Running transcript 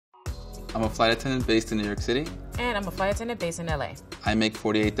I'm a flight attendant based in New York City. And I'm a flight attendant based in LA. I make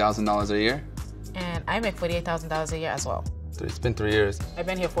 $48,000 a year. And I make $48,000 a year as well. It's been 3 years. I've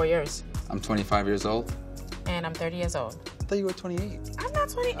been here 4 years. I'm 25 years old. And I'm 30 years old. I thought you were 28. I'm not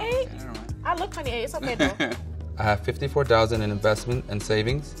 28. Okay, never mind. I look 28. It's okay though. I have $54,000 in investment and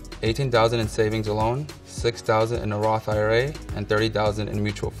savings, $18,000 in savings alone, $6,000 in a Roth IRA, and $30,000 in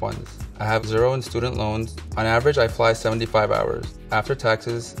mutual funds. I have 0 in student loans. On average, I fly 75 hours. After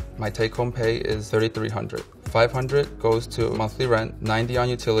taxes, my take-home pay is $3,300. $500 goes to monthly rent, $90 on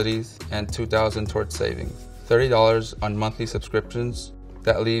utilities, and $2,000 towards savings. $30 on monthly subscriptions.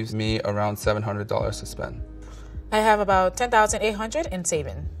 That leaves me around $700 to spend. I have about $10,800 in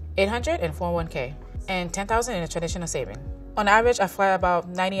saving, $800 in 401k, and $10,000 in a traditional saving. On average, I fly about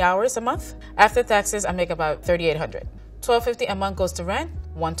 90 hours a month. After taxes, I make about $3,800. $1,250 a month goes to rent,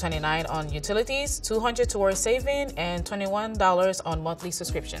 $129 on utilities, $200 towards saving, and $21 on monthly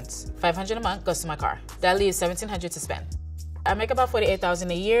subscriptions. $500 a month goes to my car. That leaves $1,700 to spend. I make about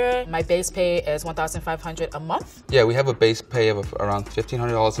 $48,000 a year. My base pay is $1,500 a month. Yeah, we have a base pay of around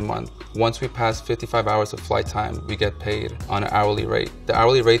 $1,500 a month. Once we pass 55 hours of flight time, we get paid on an hourly rate. The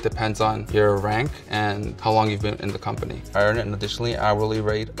hourly rate depends on your rank and how long you've been in the company. I earn an additionally hourly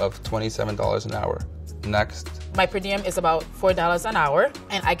rate of $27 an hour. Next. My per diem is about $4 an hour,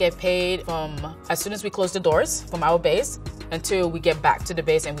 and I get paid from as soon as we close the doors from our base until we get back to the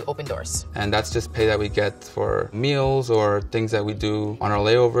base and we open doors. And that's just pay that we get for meals or things that we do on our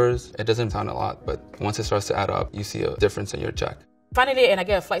layovers. It doesn't sound a lot, but once it starts to add up, you see a difference in your check. Finally, and I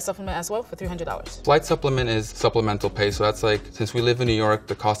get a flight supplement as well for $300. Flight supplement is supplemental pay, so that's like, since we live in New York,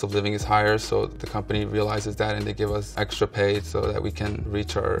 the cost of living is higher, so the company realizes that and they give us extra pay so that we can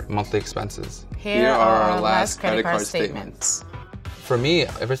reach our monthly expenses. Here are our last credit card statements. For me,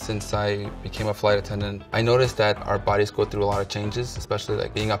 ever since I became a flight attendant, I noticed that our bodies go through a lot of changes, especially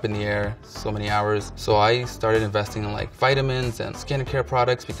like being up in the air so many hours. So I started investing in like vitamins and skincare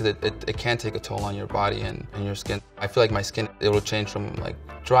products because it can take a toll on your body and your skin. I feel like my skin, it will change from like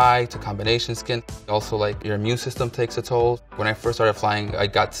dry to combination skin. Also, like your immune system takes a toll. When I first started flying, I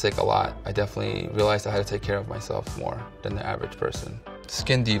got sick a lot. I definitely realized I had to take care of myself more than the average person.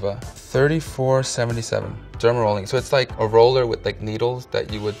 Skin Diva, $34.77. Derma rolling. So it's like a roller with like needles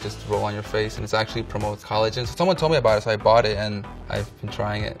that you would just roll on your face, and it actually promotes collagen. So someone told me about it, so I bought it and I've been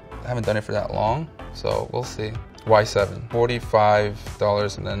trying it. I haven't done it for that long, so we'll see. Y7,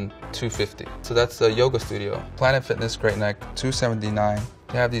 $45 and then $250. So that's a yoga studio. Planet Fitness Great Neck, $279.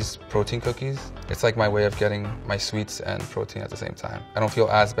 They have these protein cookies. It's like my way of getting my sweets and protein at the same time. I don't feel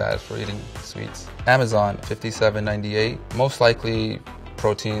as bad for eating sweets. Amazon, $57.98. Most likely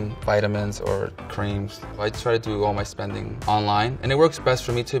protein, vitamins, or creams. I try to do all my spending online, and it works best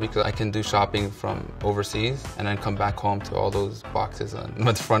for me too because I can do shopping from overseas and then come back home to all those boxes on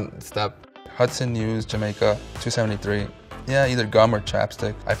the front step. Hudson News, Jamaica, $273. Yeah, either gum or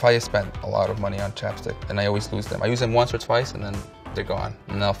chapstick. I probably spent a lot of money on chapstick, and I always lose them. I use them once or twice, and then they're gone,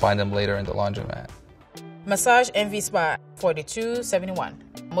 and I'll find them later in the laundromat. Massage Envy Spa, $42.71.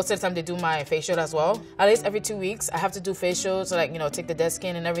 Most of the time they do my facial as well. At least every 2 weeks, I have to do facials, so like, take the dead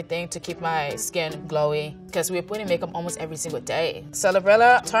skin and everything to keep my skin glowy because we're putting makeup almost every single day.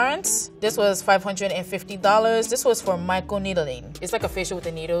 Celebrella Turns, this was $550. This was for microneedling. It's like a facial with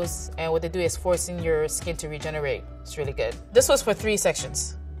the needles, and what they do is forcing your skin to regenerate. It's really good. This was for 3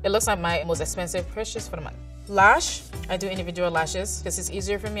 sections. It looks like my most expensive purchase for the month. Lash, I do individual lashes because it's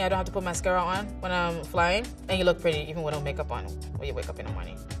easier for me. I don't have to put mascara on when I'm flying, and you look pretty even with no makeup on when you wake up in the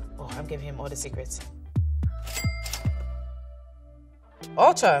morning. Oh, I'm giving him all the secrets.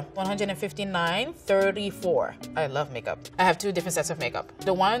 Ultra, $159.34. I love makeup. I have 2 different sets of makeup.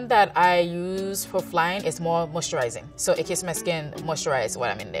 The one that I use for flying is more moisturizing, so it keeps my skin moisturized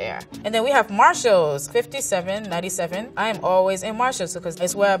while I'm in the air. And then we have Marshalls, $57.97. I am always in Marshalls because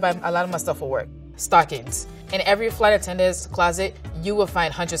it's where I buy a lot of my stuff for work. Stockings. In every flight attendant's closet, you will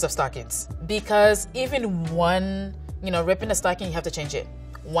find hundreds of stockings because even one, rip in the stocking, you have to change it.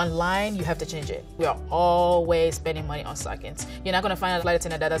 One line, you have to change it. We are always spending money on stockings. You're not gonna find a flight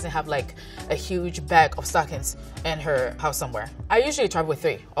attendant that doesn't have like a huge bag of stockings in her house somewhere. I usually travel with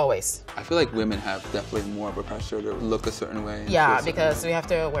 3, always. I feel like women have definitely more of a pressure to look a certain way. Yeah, because we have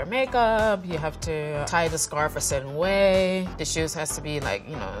to wear makeup, you have to tie the scarf a certain way, the shoes has to be like,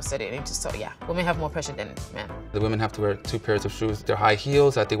 certain inches. So yeah, women have more pressure than men. The women have to wear 2 pairs of shoes. They're high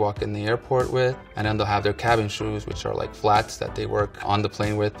heels that they walk in the airport with, and then they'll have their cabin shoes, which are like flats that they work on the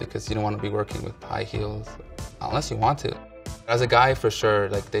plane with because you don't want to be working with high heels unless you want to. As a guy, for sure,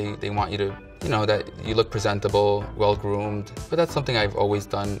 like they want you to, that you look presentable, well-groomed, but that's something I've always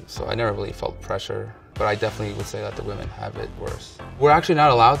done, so I never really felt pressure. but I definitely would say that the women have it worse. We're actually not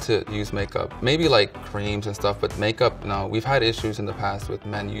allowed to use makeup. Maybe like creams and stuff, but makeup, no. We've had issues in the past with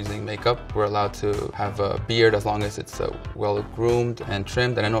men using makeup. We're allowed to have a beard as long as it's well groomed and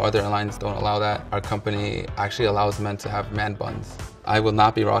trimmed, and I know other airlines don't allow that. Our company actually allows men to have man buns. I will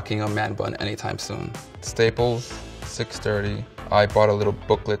not be rocking a man bun anytime soon. Staples, 6:30. I bought a little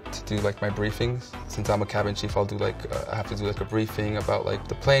booklet to do like my briefings. Since I'm a cabin chief, I have to do like a briefing about like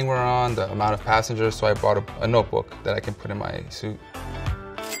the plane we're on, the amount of passengers. So I bought a notebook that I can put in my suit.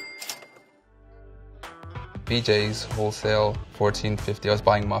 BJ's wholesale, $14.50. I was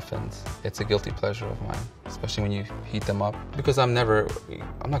buying muffins. It's a guilty pleasure of mine, especially when you heat them up. Because I'm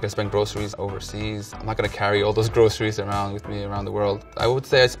not gonna spend groceries overseas. I'm not gonna carry all those groceries around with me around the world. I would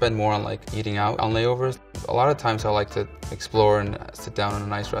say I spend more on like eating out on layovers. A lot of times I like to explore and sit down in a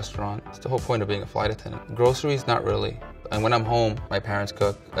nice restaurant. It's the whole point of being a flight attendant. Groceries, not really. And when I'm home, my parents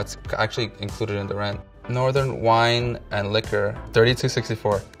cook. That's actually included in the rent. Northern wine and liquor,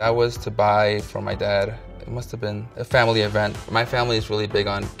 $32.64. That was to buy for my dad. It must have been a family event. My family is really big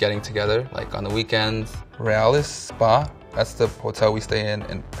on getting together, like on the weekends. Realis Spa, that's the hotel we stay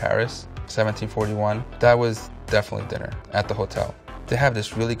in Paris, $17.41. That was definitely dinner at the hotel. They have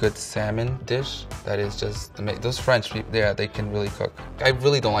this really good salmon dish that is just amazing. Those French people, yeah, they can really cook. I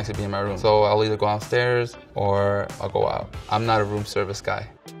really don't like to be in my room, so I'll either go downstairs or I'll go out. I'm not a room service guy.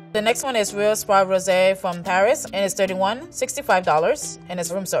 The next one is Real Spa Rosé from Paris, and it's $65, and it's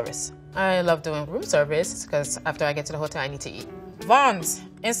room service. I love doing room service because after I get to the hotel, I need to eat. Vons,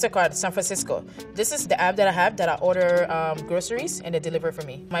 Instacart, San Francisco. This is the app that I have that I order groceries and they deliver for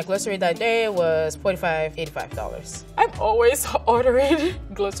me. My grocery that day was $85. I'm always ordering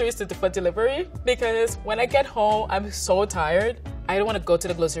groceries for delivery because when I get home, I'm so tired. I don't want to go to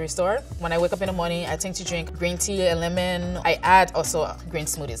the grocery store. When I wake up in the morning, I tend to drink green tea and lemon. I add also green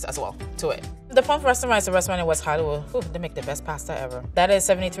smoothies as well to it. The Fun Restaurant is a restaurant in West Hollywood. Ooh, they make the best pasta ever. That is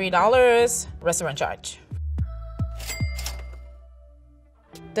 $73, restaurant charge.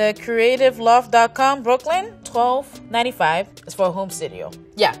 The CreativeLoft.com, Brooklyn, $12.95. It's for a home studio.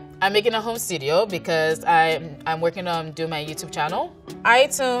 Yeah, I'm making a home studio because I'm working on doing my YouTube channel.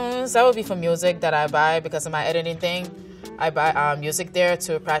 iTunes, that would be for music that I buy because of my editing thing. I buy music there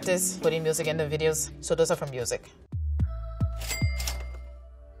to practice putting music in the videos. So those are for music.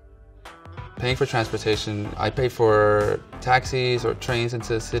 Paying for transportation, I pay for taxis or trains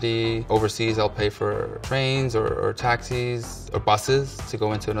into the city. Overseas, I'll pay for trains or taxis or buses to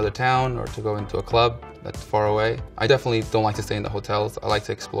go into another town or to go into a club that's far away. I definitely don't like to stay in the hotels. I like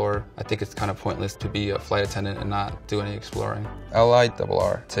to explore. I think it's kind of pointless to be a flight attendant and not do any exploring.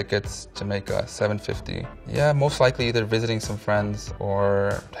 LIRR, tickets, Jamaica, $7.50. Yeah, most likely either visiting some friends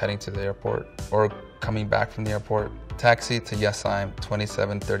or heading to the airport or coming back from the airport. Taxi to Yesheim,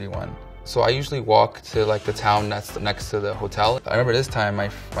 $27.31. So I usually walk to like the town that's next to the hotel. I remember this time my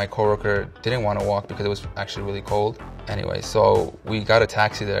coworker didn't want to walk because it was actually really cold. Anyway, so we got a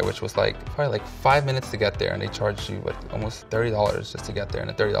taxi there, which was like probably like 5 minutes to get there, and they charged you like almost $30 just to get there and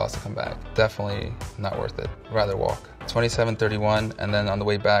 $30 to come back. Definitely not worth it. Rather walk. $27.31, and then on the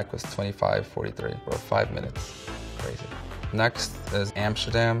way back was $25.43 for 5 minutes. Crazy. Next is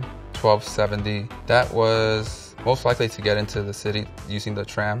Amsterdam, $12.70. That was most likely to get into the city using the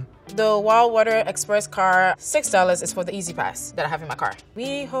tram. The Wild Water Express car, $6 is for the Easy Pass that I have in my car.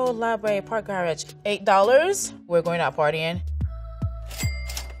 WeHo Library Park Garage, $8. We're going out partying.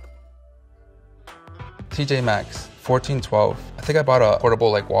 TJ Maxx, $14.12. I think I bought a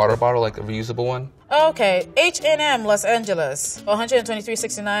portable like water bottle, like a reusable one. Okay, H&M Los Angeles,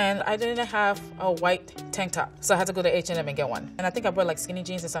 $123.69. I didn't have a white tank top, so I had to go to H&M and get one. And I think I bought like skinny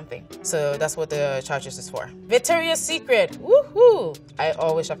jeans or something. So that's what the charges is for. Victoria's Secret, woohoo! I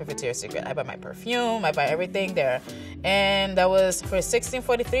always shop at Victoria's Secret. I buy my perfume, I buy everything there. And that was for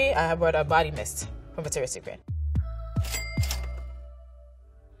 $16.43. I bought a body mist from Victoria's Secret.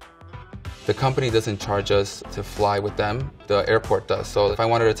 The company doesn't charge us to fly with them, the airport does. So if I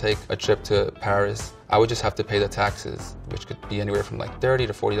wanted to take a trip to Paris, I would just have to pay the taxes, which could be anywhere from like $30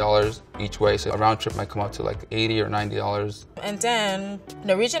 to $40 each way. So a round trip might come out to like $80 or $90. And then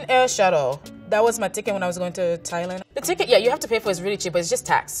Norwegian Air Shuttle. That was my ticket when I was going to Thailand. The ticket, yeah, you have to pay for it. It's really cheap, but it's just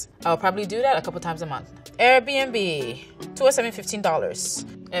tax. I'll probably do that a couple times a month. Airbnb, $207.15.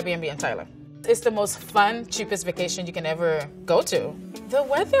 Airbnb in Thailand. It's the most fun, cheapest vacation you can ever go to. The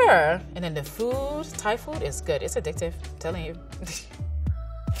weather, and then the food, Thai food is good. It's addictive, I'm telling you.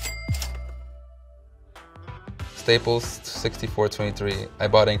 Staples, $64.23. I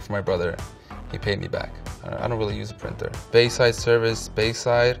bought ink for my brother. He paid me back. I don't really use a printer. Bayside service,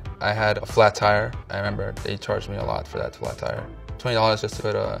 Bayside. I had a flat tire. I remember they charged me a lot for that flat tire. $20 just to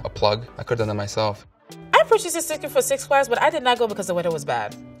put a plug. I could have done that myself. purchased a ticket for 6 class, but I did not go because the weather was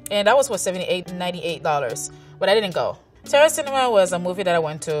bad. And that was for $78, $98, but I didn't go. Terra Cinema was a movie that I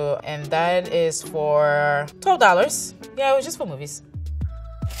went to, and that is for $12. Yeah, it was just for movies.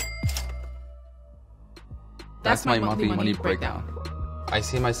 That's my monthly money breakdown. I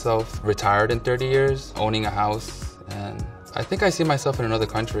see myself retired in 30 years, owning a house, and I think I see myself in another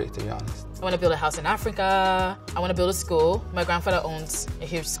country, to be honest. I want to build a house in Africa. I want to build a school. My grandfather owns a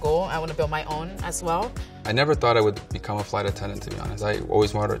huge school. I want to build my own as well. I never thought I would become a flight attendant, to be honest. I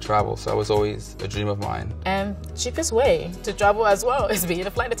always wanted to travel, so it was always a dream of mine. And cheapest way to travel as well is being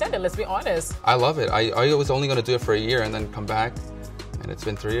a flight attendant, let's be honest. I love it. I was only going to do it for a year and then come back, and it's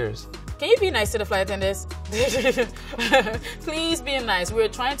been 3 years. Can you be nice to the flight attendants? Please be nice. We're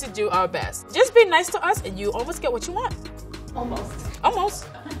trying to do our best. Just be nice to us and you almost get what you want. Almost. Almost.